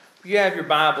If you have your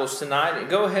Bibles tonight,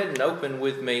 go ahead and open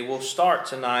with me. We'll start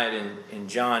tonight in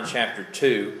John chapter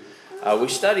 2. We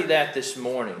studied that this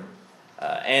morning.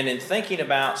 And in thinking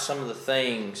about some of the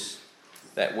things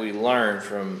that we learned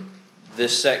from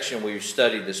this section we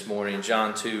studied this morning,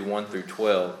 John 2, 1 through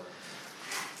 12,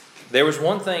 there was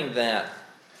one thing that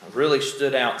really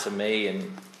stood out to me,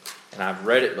 and I've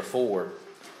read it before,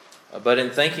 but in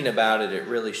thinking about it, it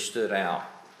really stood out.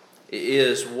 It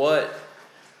is what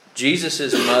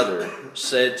Jesus' mother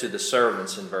said to the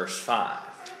servants in verse 5.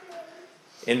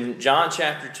 In John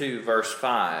chapter 2, verse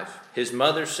 5, his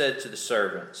mother said to the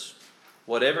servants,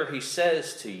 "Whatever he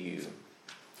says to you,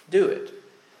 do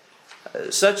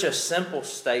it." Such a simple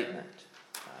statement.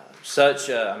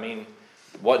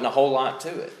 Wasn't a whole lot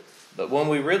to it. But when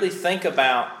we really think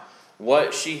about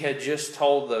what she had just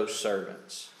told those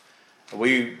servants,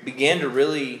 we begin to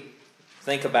really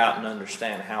think about and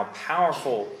understand how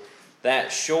powerful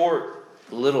that short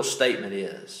little statement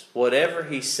is. Whatever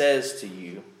he says to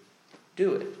you,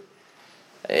 do it.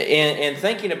 And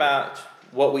thinking about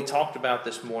what we talked about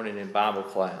this morning in Bible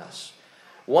class,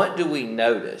 what do we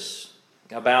notice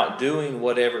about doing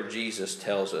whatever Jesus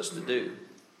tells us to do?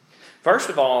 First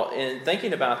of all, in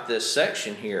thinking about this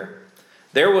section here,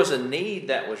 there was a need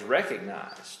that was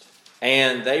recognized,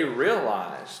 and they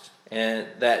realized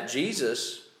that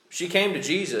she came to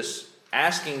Jesus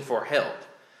asking for help.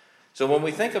 So when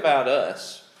we think about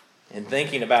us and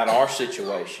thinking about our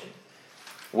situation,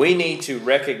 we need to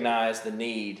recognize the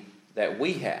need that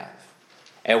we have.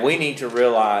 And we need to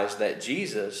realize that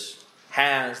Jesus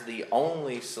has the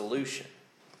only solution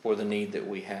for the need that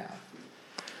we have.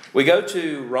 We go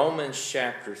to Romans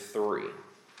chapter 3.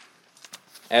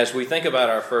 As we think about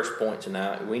our first point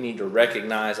tonight, we need to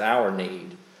recognize our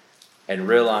need and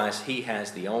realize He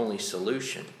has the only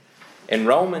solution. In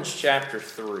Romans chapter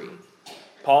 3,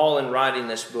 Paul, in writing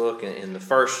this book, in the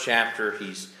first chapter,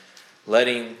 he's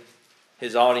letting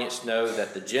his audience know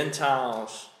that the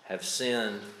Gentiles have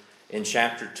sinned. In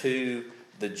chapter 2,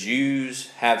 the Jews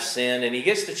have sinned. And he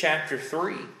gets to chapter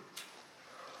 3.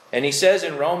 And he says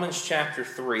in Romans chapter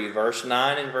 3, verse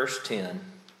 9 and verse 10, and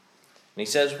he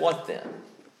says, "What then?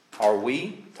 Are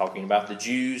we," talking about the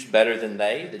Jews, "better than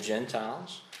they, the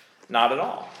Gentiles? Not at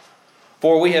all.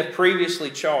 For we have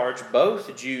previously charged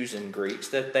both Jews and Greeks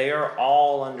that they are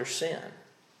all under sin.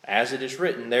 As it is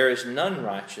written, there is none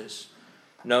righteous,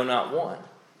 no, not one."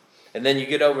 And then you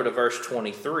get over to verse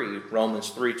 23, Romans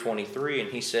 3:23,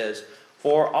 and he says,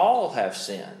 "For all have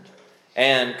sinned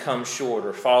and come short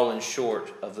or fallen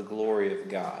short of the glory of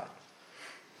God."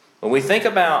 When we think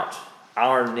about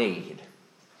our need,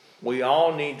 we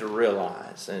all need to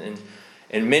realize, and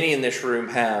many in this room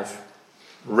have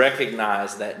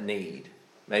recognized that need.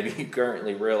 Maybe you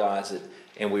currently realize it,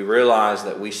 and we realize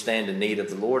that we stand in need of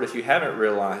the Lord. If you haven't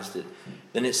realized it,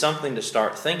 then it's something to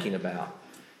start thinking about,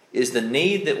 is the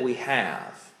need that we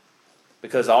have,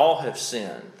 because all have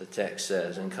sinned, the text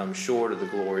says, and come short of the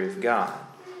glory of God.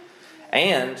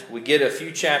 And we get a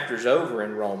few chapters over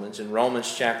in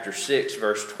Romans chapter 6,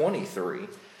 verse 23,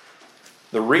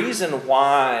 the reason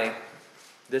why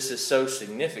this is so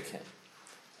significant,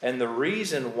 and the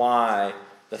reason why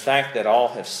the fact that all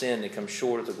have sinned and come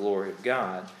short of the glory of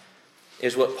God,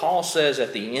 is what Paul says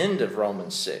at the end of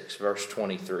Romans 6, verse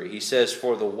 23. He says,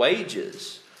 "For the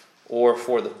wages," or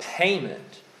for the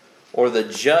payment, or the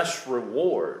just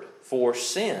reward for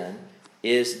sin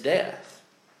is death.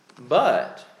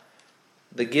 But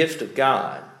the gift of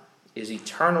God is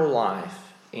eternal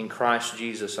life in Christ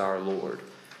Jesus our Lord.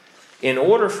 In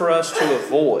order for us to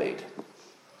avoid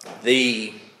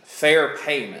the fair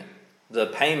payment, the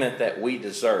payment that we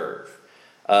deserve,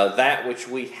 that which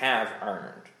we have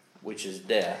earned, which is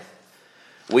death,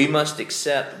 we must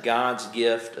accept God's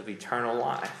gift of eternal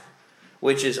life,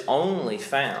 which is only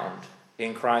found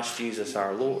in Christ Jesus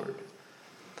our Lord.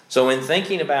 So in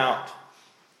thinking about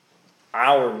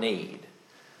our need,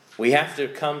 we have to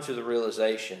come to the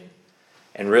realization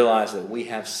and realize that we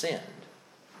have sinned,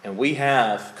 and we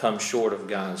have come short of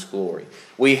God's glory.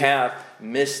 We have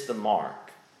missed the mark.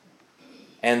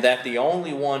 And that the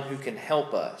only one who can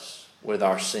help us with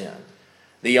our sin,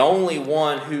 the only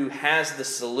one who has the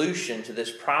solution to this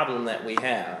problem that we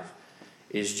have,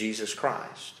 is Jesus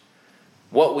Christ.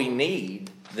 What we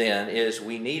need then is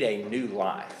we need a new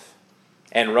life.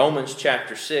 And Romans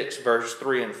chapter 6, verse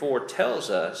 3 and 4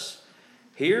 tells us,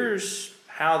 here's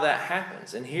how that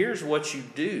happens. And here's what you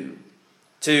do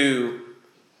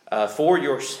for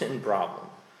your sin problem.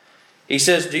 He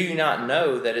says, "Do you not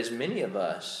know that as many of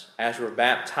us as were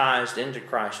baptized into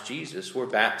Christ Jesus were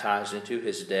baptized into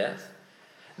his death?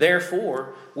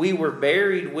 Therefore, we were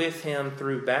buried with him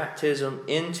through baptism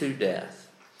into death,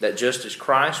 that just as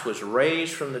Christ was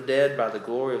raised from the dead by the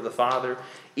glory of the Father,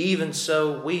 even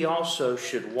so we also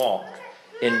should walk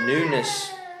in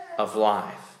newness of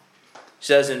life. It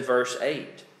says in verse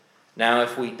 8, now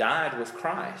if we died with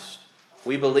Christ,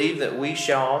 we believe that we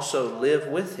shall also live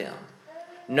with him,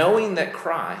 knowing that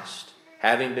Christ,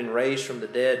 having been raised from the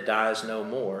dead, dies no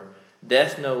more.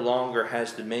 Death no longer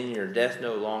has dominion, or death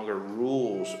no longer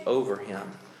rules over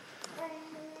him.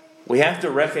 We have to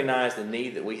recognize the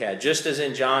need that we had. Just as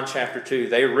in John chapter 2,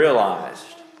 they realized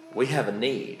we have a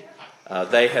need.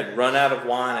 They had run out of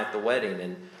wine at the wedding,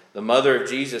 and the mother of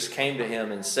Jesus came to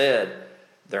him and said,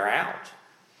 they're out.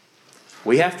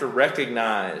 We have to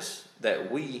recognize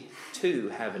that we too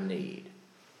have a need.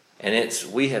 And it's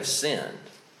we have sinned,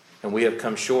 and we have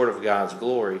come short of God's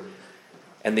glory.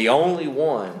 And the only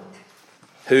one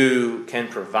who can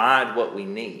provide what we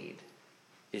need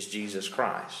is Jesus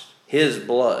Christ. His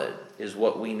blood is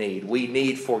what we need. We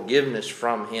need forgiveness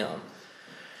from him.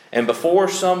 And before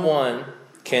someone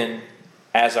can,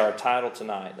 as our title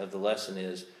tonight of the lesson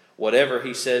is, whatever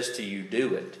he says to you,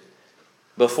 do it.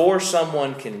 Before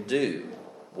someone can do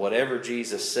whatever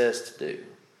Jesus says to do,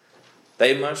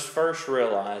 they must first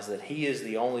realize that he is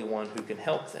the only one who can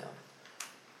help them.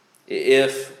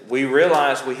 If we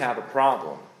realize we have a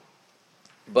problem,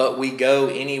 but we go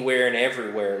anywhere and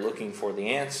everywhere looking for the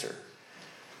answer,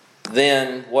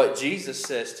 then what Jesus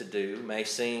says to do may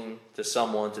seem to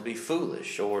someone to be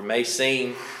foolish, or may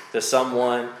seem to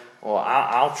someone, well,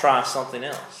 I'll try something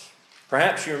else.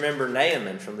 Perhaps you remember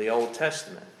Naaman from the Old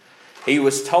Testament. He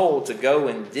was told to go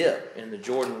and dip in the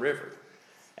Jordan River.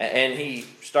 And he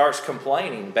starts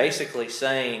complaining, basically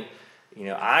saying,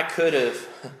 I could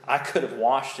have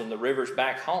washed in the rivers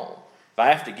back home. If I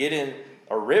have to get in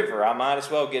a river, I might as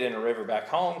well get in a river back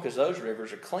home, because those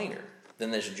rivers are cleaner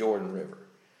than this Jordan River.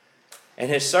 And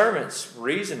his servants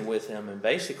reasoned with him and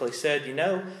basically said,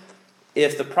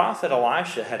 if the prophet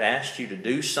Elisha had asked you to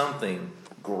do something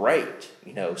great,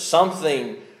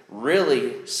 something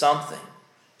really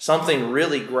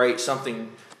great,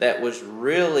 something that was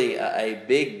really a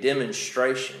big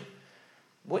demonstration,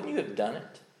 wouldn't you have done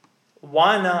it?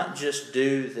 Why not just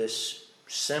do this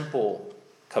simple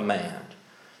command?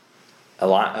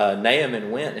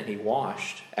 Naaman went and he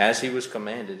washed as he was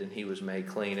commanded, and he was made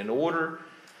clean. In order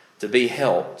to be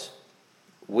helped,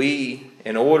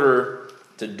 in order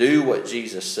to do what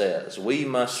Jesus says, we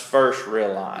must first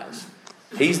realize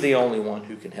he's the only one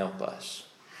who can help us.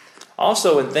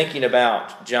 Also, in thinking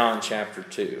about John chapter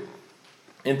 2,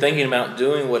 in thinking about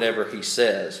doing whatever he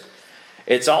says,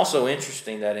 it's also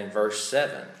interesting that in verse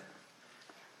 7,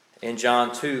 in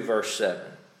John 2, verse 7,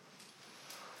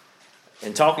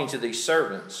 in talking to these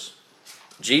servants,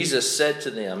 Jesus said to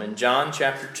them, in John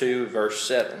chapter 2, verse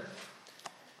 7,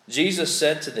 Jesus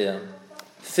said to them,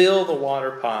 fill the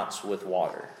water pots with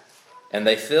water. And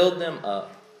they filled them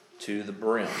up to the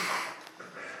brim.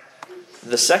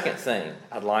 The second thing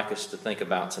I'd like us to think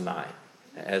about tonight,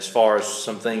 as far as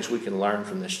some things we can learn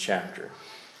from this chapter,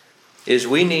 is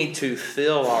we need to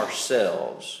fill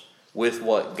ourselves with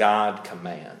what God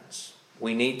commands.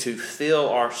 We need to fill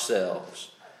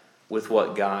ourselves with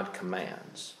what God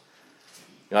commands.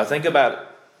 I think about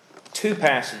two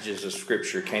passages of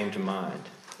Scripture came to mind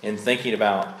in thinking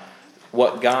about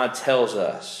what God tells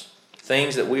us,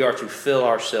 things that we are to fill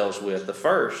ourselves with. The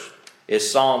first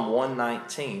is Psalm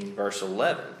 119, verse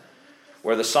 11,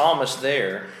 where the psalmist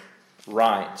there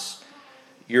writes,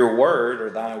 your word, or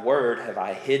thy word, have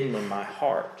I hidden in my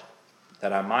heart,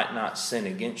 that I might not sin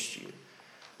against you.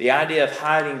 The idea of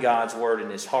hiding God's word in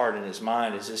his heart and his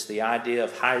mind is just the idea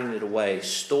of hiding it away,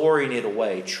 storing it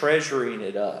away, treasuring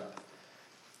it up.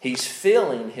 He's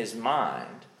filling his mind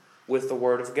with the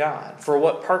word of God. For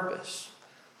what purpose?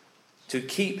 To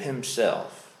keep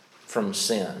himself from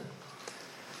sin.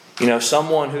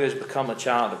 Someone who has become a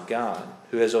child of God,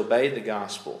 who has obeyed the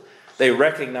gospel, they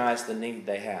recognize the need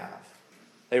they have.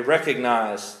 They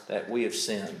recognize that we have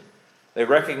sinned. They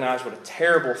recognize what a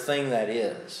terrible thing that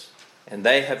is. And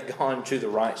they have gone to the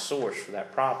right source for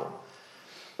that problem.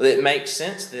 But it makes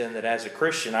sense then that as a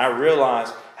Christian, I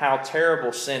realize how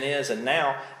terrible sin is, and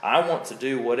now I want to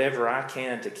do whatever I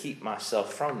can to keep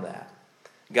myself from that.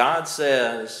 God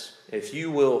says, if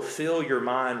you will fill your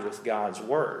mind with God's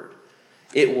word,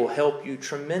 it will help you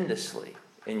tremendously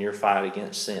in your fight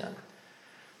against sin.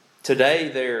 Today,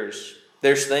 there's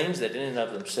things that in and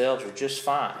of themselves are just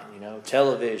fine.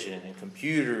 Television and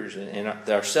computers and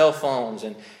our cell phones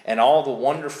and all the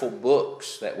wonderful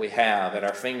books that we have at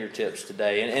our fingertips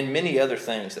today, and many other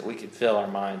things that we can fill our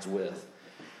minds with.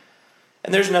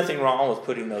 And there's nothing wrong with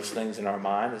putting those things in our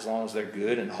mind as long as they're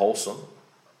good and wholesome.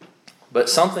 But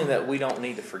something that we don't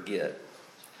need to forget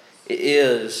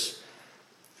is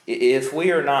if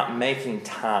we are not making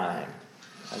time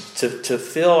to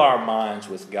fill our minds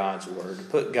with God's Word, to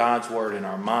put God's Word in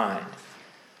our mind,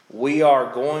 we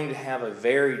are going to have a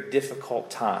very difficult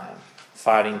time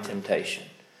fighting temptation.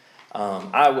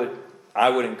 I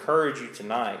would encourage you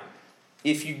tonight,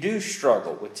 if you do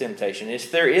struggle with temptation,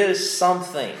 if there is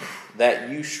something that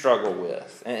you struggle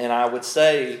with, and I would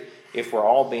say, if we're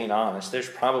all being honest, there's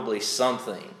probably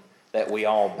something that we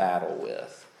all battle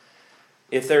with.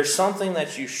 If there's something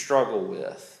that you struggle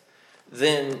with,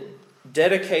 then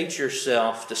dedicate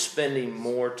yourself to spending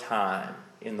more time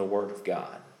in the Word of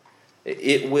God.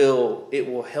 It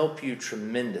will help you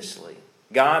tremendously.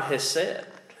 God has said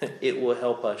it will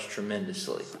help us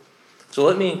tremendously. So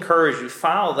let me encourage you,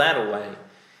 file that away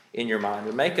in your mind,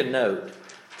 or make a note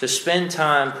to spend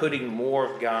time putting more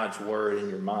of God's Word in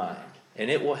your mind, and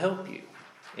it will help you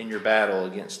in your battle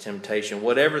against temptation,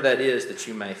 whatever that is that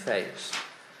you may face.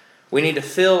 We need to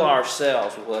fill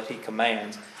ourselves with what He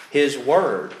commands. His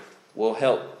Word will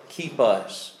help keep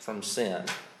us from sin.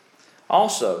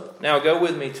 Also, now go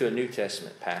with me to a New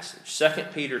Testament passage, 2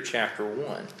 Peter chapter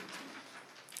 1.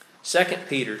 2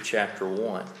 Peter chapter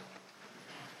 1.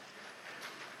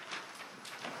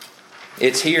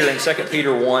 It's here in 2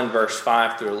 Peter 1, verse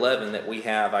 5 through 11, that we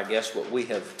have, I guess, what we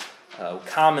have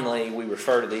commonly, we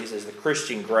refer to these as the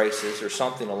Christian graces or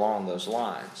something along those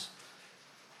lines.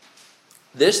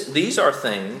 These are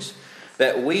things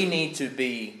that we need to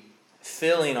be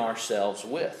filling ourselves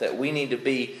with, that we need to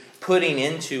be putting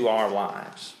into our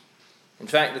lives. In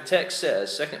fact, the text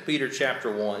says, 2 Peter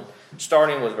chapter 1,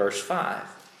 starting with verse 5,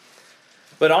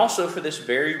 but also for this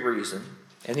very reason,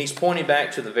 and he's pointing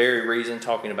back to the very reason,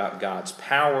 talking about God's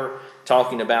power,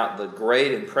 talking about the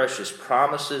great and precious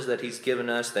promises that He's given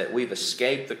us, that we've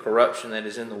escaped the corruption that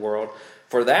is in the world.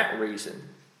 For that reason,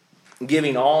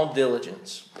 giving all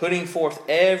diligence, putting forth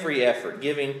every effort,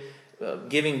 giving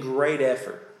great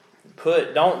effort.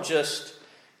 Don't just,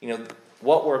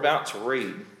 what we're about to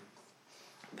read,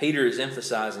 Peter is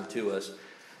emphasizing to us,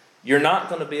 you're not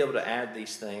going to be able to add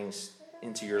these things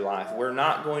into your life. We're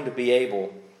not going to be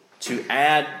able to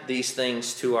add these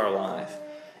things to our life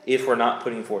if we're not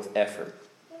putting forth effort.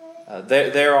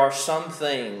 There are some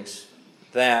things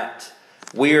that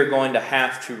we are going to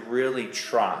have to really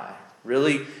try,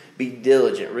 really be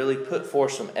diligent, really put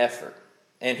forth some effort.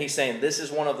 And he's saying this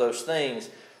is one of those things.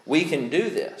 We can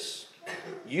do this.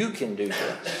 You can do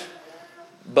this.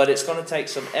 But it's going to take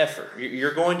some effort.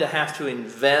 You're going to have to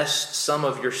invest some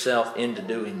of yourself into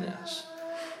doing this.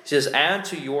 He says, add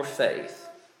to your faith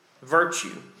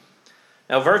virtue.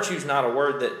 Now, virtue is not a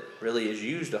word that really is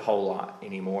used a whole lot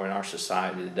anymore in our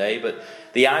society today, but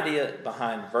the idea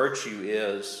behind virtue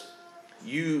is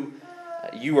you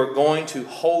are going to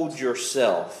hold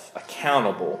yourself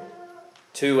accountable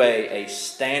to a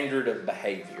standard of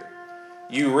behavior.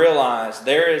 You realize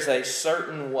there is a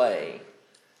certain way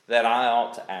that I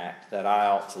ought to act, that I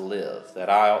ought to live, that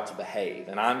I ought to behave,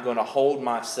 and I'm going to hold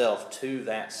myself to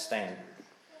that standard.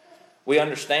 We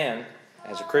understand,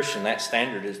 as a Christian, that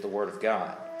standard is the Word of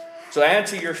God. So add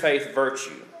to your faith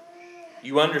virtue.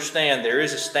 You understand there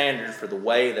is a standard for the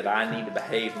way that I need to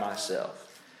behave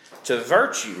myself. To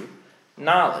virtue,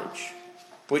 knowledge,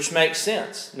 which makes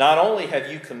sense. Not only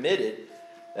have you committed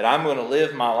that I'm going to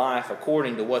live my life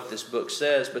according to what this book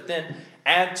says, but then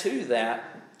add to that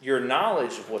your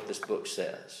knowledge of what this book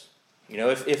says.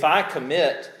 If I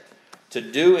commit to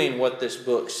doing what this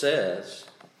book says,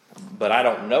 but I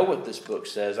don't know what this book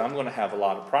says, I'm going to have a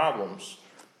lot of problems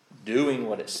doing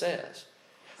what it says.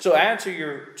 So add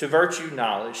to virtue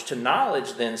knowledge, to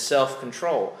knowledge then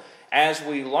self-control. As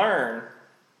we learn,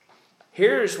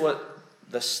 here's what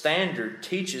the standard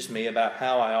teaches me about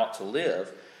how I ought to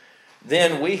live.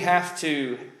 Then we have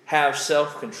to have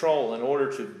self-control in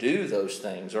order to do those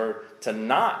things or to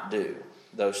not do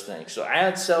those things. So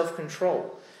add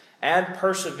self-control, add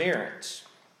perseverance,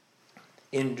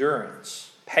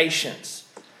 endurance, patience.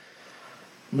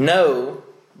 Know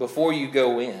before you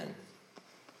go in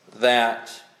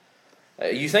that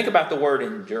you think about the word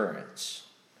endurance,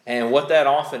 and what that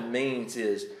often means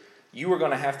is you are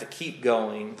going to have to keep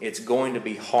going. It's going to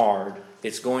be hard.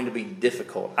 It's going to be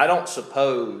difficult. I don't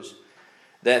suppose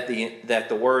that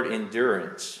the word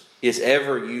endurance is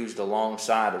ever used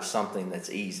alongside of something that's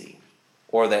easy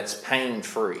or that's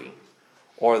pain-free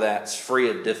or that's free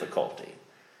of difficulty.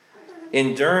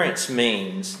 Endurance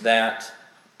means that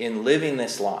in living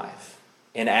this life,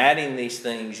 in adding these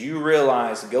things, you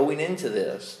realize going into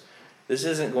this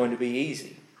isn't going to be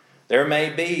easy. There may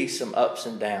be some ups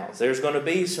and downs. There's going to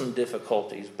be some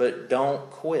difficulties, but don't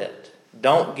quit.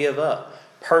 Don't give up.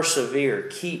 Persevere.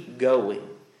 Keep going.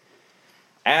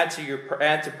 Add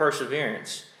to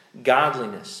perseverance,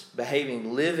 godliness,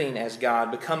 behaving, living as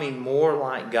God, becoming more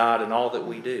like God in all that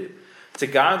we do. To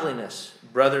godliness,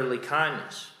 brotherly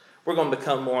kindness. We're going to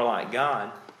become more like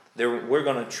God. We're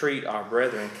going to treat our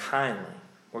brethren kindly.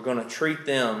 We're going to treat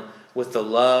them with the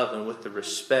love and with the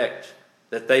respect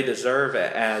that they deserve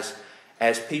as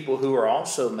people who are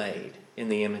also made in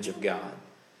the image of God.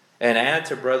 And add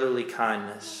to brotherly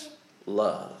kindness,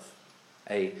 love.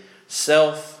 A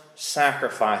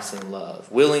self-sacrificing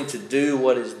love, willing to do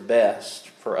what is best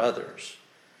for others.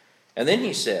 And then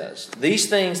he says, these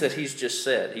things that he's just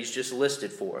said, he's just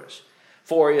listed for us.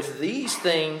 For if these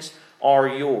things are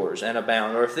yours and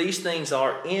abound, or if these things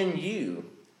are in you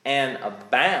and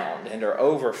abound and are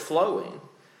overflowing,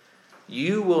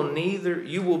 you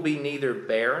will be neither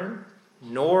barren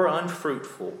nor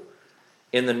unfruitful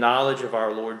in the knowledge of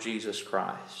our Lord Jesus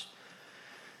Christ.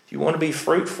 If you want to be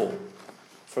fruitful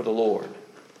for the Lord,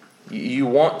 you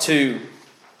want to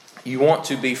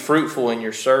be fruitful in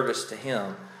your service to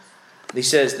Him. He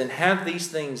says, then have these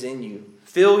things in you.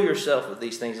 Fill yourself with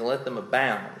these things and let them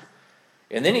abound.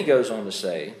 And then he goes on to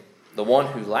say, the one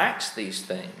who lacks these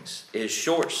things is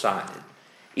short-sighted,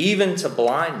 even to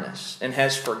blindness, and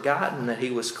has forgotten that he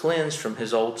was cleansed from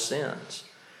his old sins.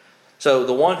 So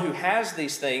the one who has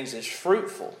these things is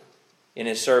fruitful in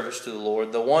his service to the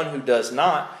Lord. The one who does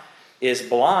not is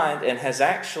blind and has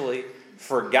actually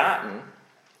forgotten.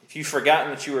 If you've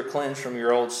forgotten that you were cleansed from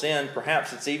your old sin,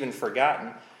 perhaps it's even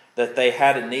forgotten that they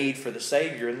had a need for the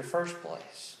Savior in the first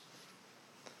place.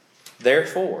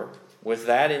 Therefore, with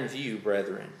that in view,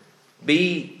 brethren,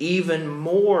 be even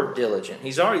more diligent.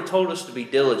 He's already told us to be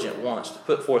diligent once, to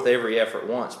put forth every effort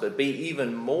once, but be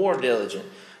even more diligent.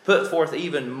 Put forth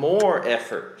even more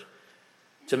effort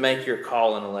to make your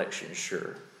call and election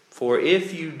sure. For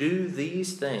if you do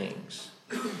these things,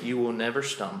 you will never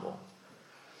stumble.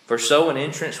 For so an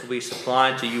entrance will be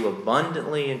supplied to you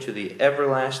abundantly into the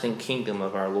everlasting kingdom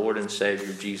of our Lord and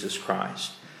Savior Jesus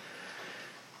Christ.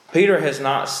 Peter has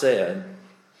not said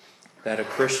that a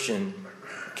Christian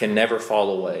can never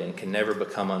fall away and can never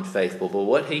become unfaithful, but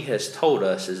what he has told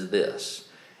us is this.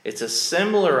 It's a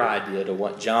similar idea to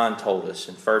what John told us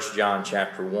in 1 John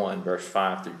chapter 1, verse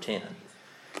 5 through 10.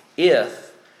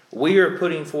 If we are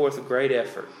putting forth a great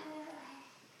effort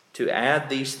to add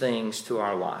these things to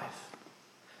our life,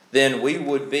 then we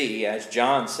would be, as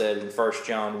John said in 1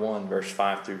 John 1, verse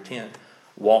 5 through 10,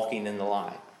 walking in the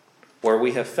light, where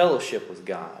we have fellowship with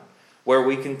God, where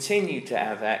we continue to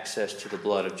have access to the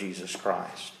blood of Jesus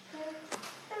Christ.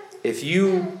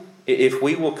 If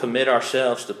we will commit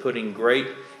ourselves to putting great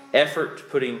effort, to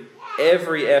putting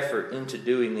every effort into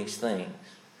doing these things,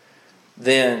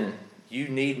 then you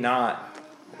need not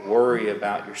worry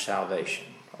about your salvation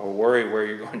or worry where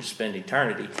you're going to spend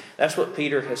eternity. That's what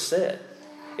Peter has said.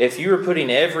 If you are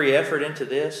putting every effort into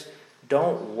this,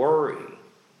 don't worry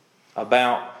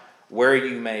about where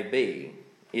you may be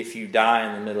if you die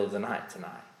in the middle of the night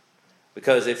tonight.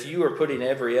 Because if you are putting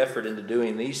every effort into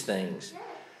doing these things,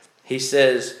 he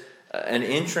says an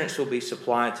entrance will be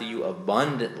supplied to you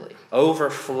abundantly,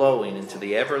 overflowing into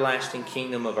the everlasting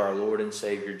kingdom of our Lord and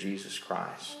Savior Jesus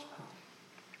Christ.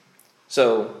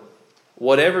 So,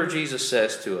 whatever Jesus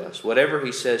says to us, whatever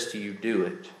he says to you, do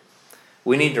it.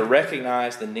 We need to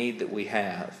recognize the need that we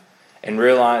have and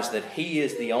realize that he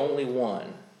is the only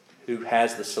one who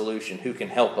has the solution, who can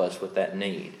help us with that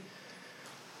need.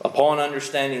 Upon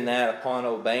understanding that, upon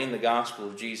obeying the gospel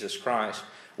of Jesus Christ,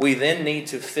 we then need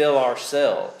to fill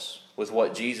ourselves with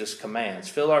what Jesus commands.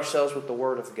 Fill ourselves with the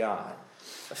Word of God.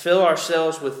 Fill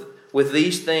ourselves with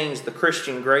these things, the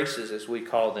Christian graces as we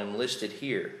call them, listed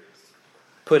here.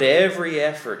 Put every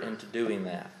effort into doing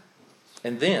that.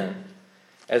 And then,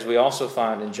 as we also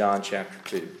find in John chapter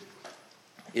 2,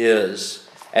 is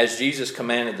as Jesus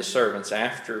commanded the servants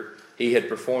after he had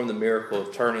performed the miracle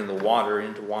of turning the water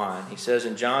into wine. He says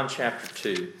in John chapter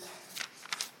 2,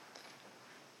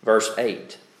 verse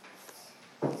 8,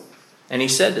 and he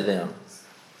said to them,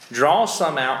 draw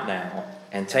some out now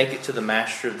and take it to the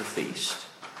master of the feast.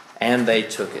 And they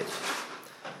took it.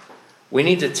 We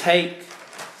need to take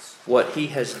what he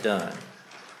has done.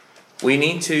 We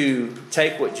need to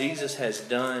take what Jesus has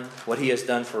done, what he has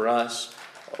done for us,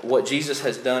 what Jesus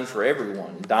has done for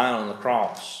everyone, dying on the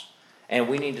cross. And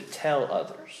we need to tell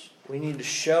others. We need to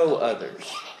show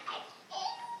others.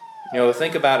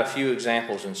 Think about a few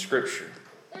examples in Scripture.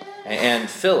 And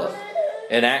Philip,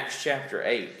 in Acts chapter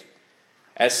 8,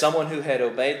 as someone who had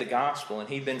obeyed the gospel and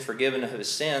he'd been forgiven of his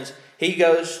sins, he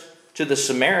goes to the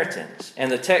Samaritans.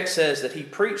 And the text says that he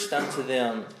preached unto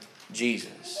them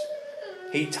Jesus.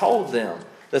 He told them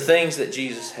the things that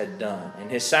Jesus had done and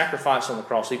his sacrifice on the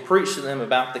cross. He preached to them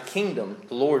about the kingdom,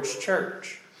 the Lord's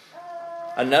church.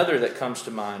 Another that comes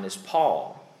to mind is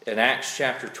Paul in Acts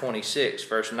chapter 26,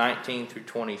 verse 19 through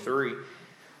 23.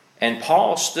 And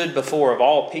Paul stood before, of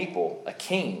all people, a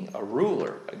king, a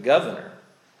ruler, a governor,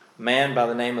 a man by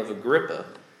the name of Agrippa.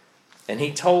 And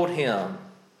he told him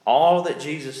all that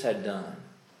Jesus had done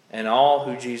and all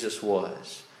who Jesus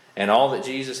was and all that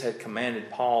Jesus had commanded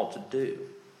Paul to do.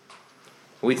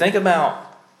 We think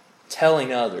about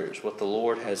telling others what the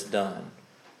Lord has done.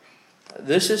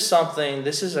 This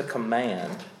is a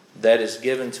command that is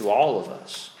given to all of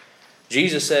us.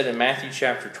 Jesus said in Matthew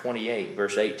chapter 28,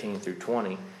 verse 18 through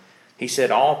 20, he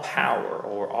said, all power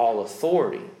or all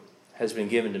authority has been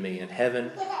given to me in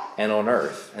heaven and on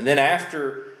earth. And then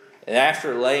after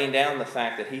laying down the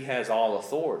fact that he has all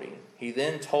authority, he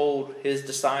then told his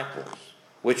disciples,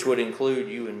 which would include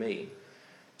you and me,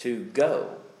 to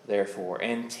go, therefore,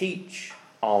 and teach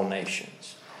all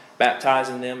nations,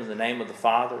 baptizing them in the name of the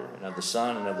Father and of the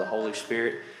Son and of the Holy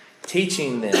Spirit,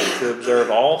 teaching them to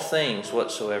observe all things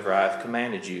whatsoever I have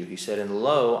commanded you. He said, and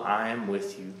lo, I am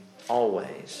with you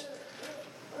always.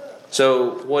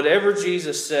 So whatever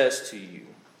Jesus says to you,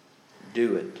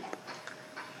 do it.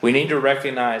 We need to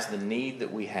recognize the need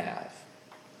that we have.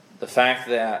 The fact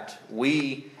that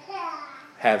we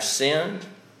have sinned,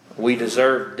 we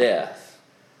deserve death.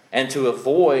 And to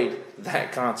avoid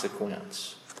that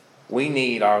consequence, we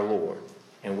need our Lord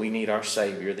and we need our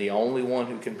Savior, the only one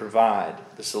who can provide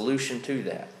the solution to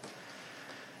that.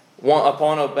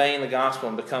 Upon obeying the gospel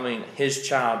and becoming his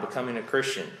child, becoming a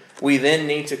Christian, we then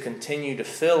need to continue to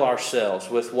fill ourselves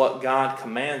with what God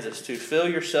commands us to. Fill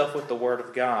yourself with the Word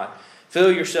of God.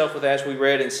 Fill yourself with, as we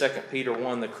read in 2 Peter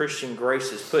 1, the Christian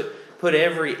graces. Put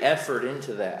every effort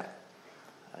into that.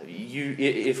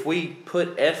 If we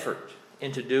put effort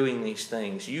into doing these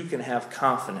things, you can have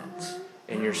confidence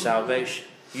in your salvation.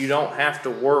 You don't have to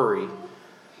worry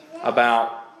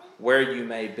about where you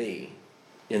may be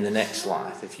in the next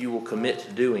life if you will commit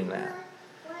to doing that.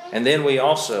 And then we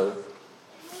also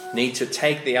need to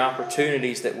take the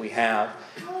opportunities that we have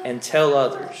and tell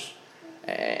others.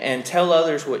 And tell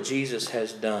others what Jesus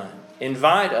has done.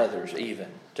 Invite others even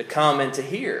to come and to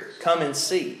hear. Come and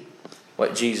see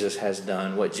what Jesus has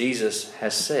done, what Jesus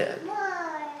has said.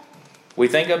 We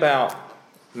think about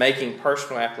making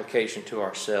personal application to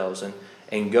ourselves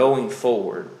and going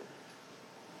forward.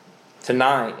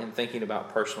 Tonight, in thinking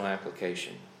about personal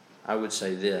application, I would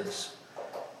say this.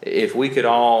 If we could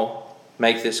all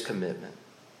make this commitment.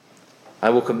 I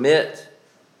will commit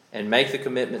and make the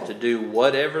commitment to do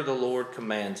whatever the Lord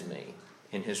commands me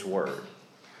in His Word.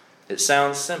 It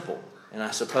sounds simple, and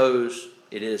I suppose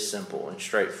it is simple and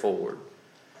straightforward.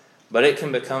 But it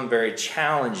can become very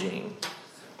challenging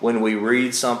when we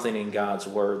read something in God's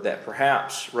Word that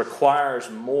perhaps requires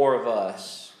more of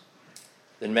us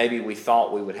than maybe we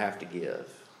thought we would have to give.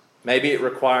 Maybe it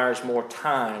requires more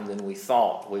time than we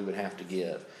thought we would have to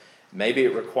give. Maybe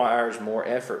it requires more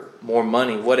effort, more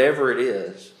money, whatever it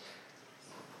is.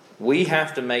 We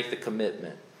have to make the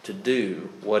commitment to do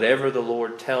whatever the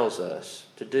Lord tells us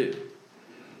to do.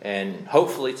 And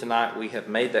hopefully tonight we have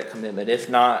made that commitment. If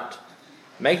not,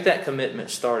 make that commitment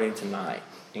starting tonight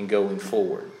and going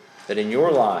forward. That in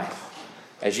your life,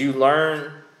 as you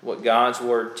learn what God's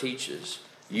Word teaches,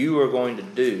 you are going to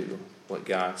do what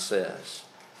God says.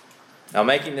 Now,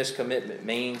 making this commitment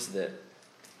means that,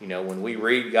 when we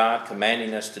read God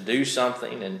commanding us to do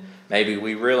something and maybe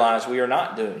we realize we are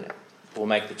not doing it, we'll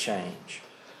make the change.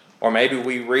 Or maybe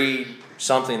we read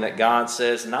something that God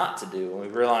says not to do and we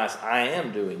realize I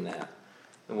am doing that,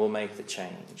 and we'll make the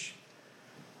change.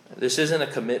 This isn't a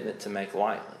commitment to make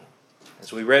lightly.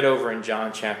 As we read over in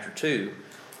John chapter 2,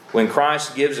 when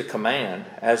Christ gives a command,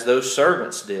 as those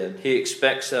servants did, He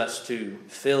expects us to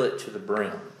fill it to the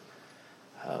brim.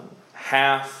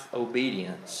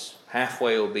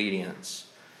 Halfway obedience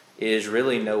is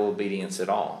really no obedience at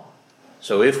all.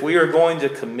 So if we are going to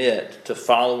commit to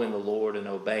following the Lord and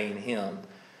obeying Him,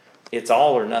 it's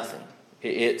all or nothing.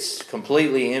 It's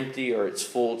completely empty or it's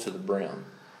full to the brim.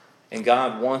 And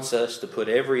God wants us to put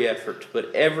every effort, to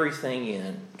put everything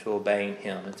in to obeying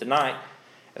Him. And tonight,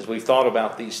 as we've thought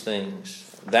about these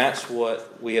things, that's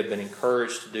what we have been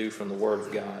encouraged to do from the Word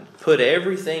of God. Put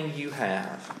everything you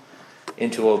have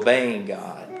into obeying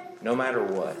God, no matter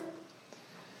what.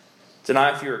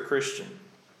 Tonight, if you're a Christian,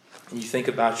 and you think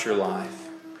about your life,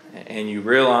 and you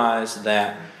realize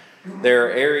that there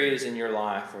are areas in your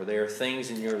life, or there are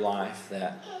things in your life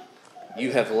that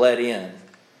you have let in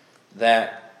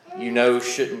that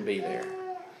shouldn't be there.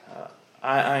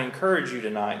 I encourage you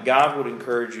tonight, God would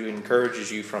encourage you and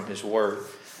encourages you from His Word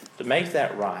to make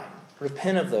that right.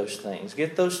 repent of those things.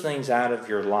 Get those things out of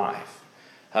your life.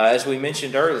 As we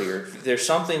mentioned earlier, if there's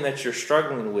something that you're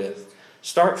struggling with,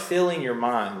 start filling your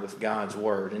mind with God's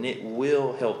Word, and it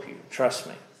will help you. Trust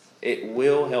me. It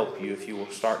will help you if you will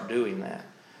start doing that.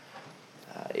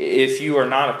 If you are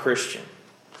not a Christian,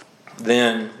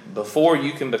 then before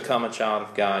you can become a child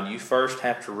of God, you first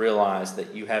have to realize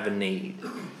that you have a need.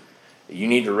 You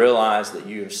need to realize that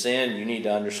you have sinned. You need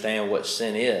to understand what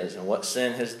sin is and what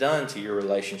sin has done to your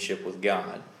relationship with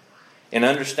God. In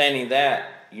understanding that,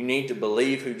 you need to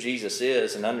believe who Jesus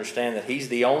is and understand that He's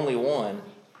the only one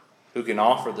who can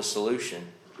offer the solution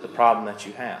to the problem that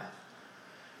you have.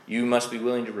 You must be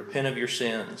willing to repent of your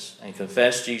sins and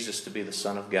confess Jesus to be the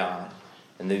Son of God,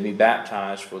 and then be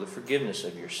baptized for the forgiveness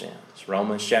of your sins.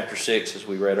 Romans chapter 6, as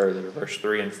we read earlier, verse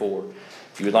 3 and 4.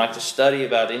 If you would like to study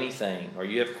about anything, or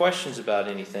you have questions about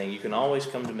anything, you can always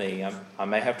come to me. I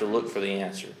may have to look for the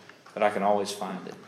answer, but I can always find it.